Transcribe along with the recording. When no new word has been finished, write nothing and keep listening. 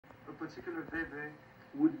particular veve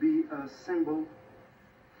would be a symbol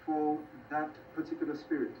for that particular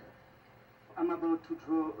spirit. I'm about to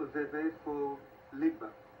draw a veve for Legba.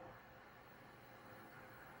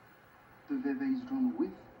 The veve is drawn with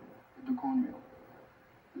the cornmeal.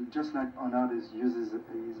 Just like others uses a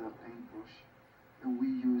paintbrush, we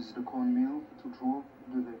use the cornmeal to draw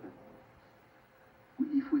the veve.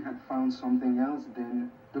 If we had found something else,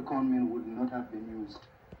 then the cornmeal would not have been used.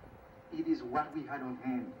 It is what we had on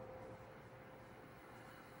hand.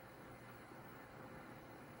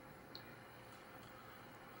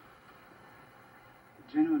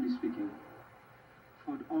 Generally speaking,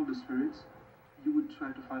 for all the spirits, you would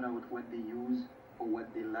try to find out what they use or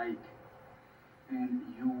what they like. And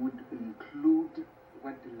you would include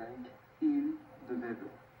what they like in the veve.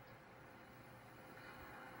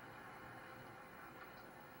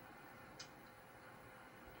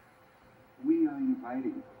 We are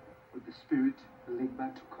inviting the spirit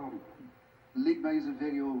Legba to come. Legba is a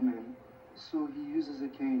very old man, so he uses a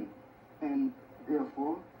cane, and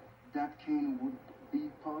therefore that cane would be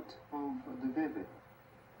part of the veve.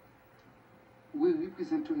 We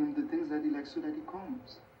represent to him the things that he likes so that he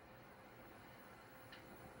comes.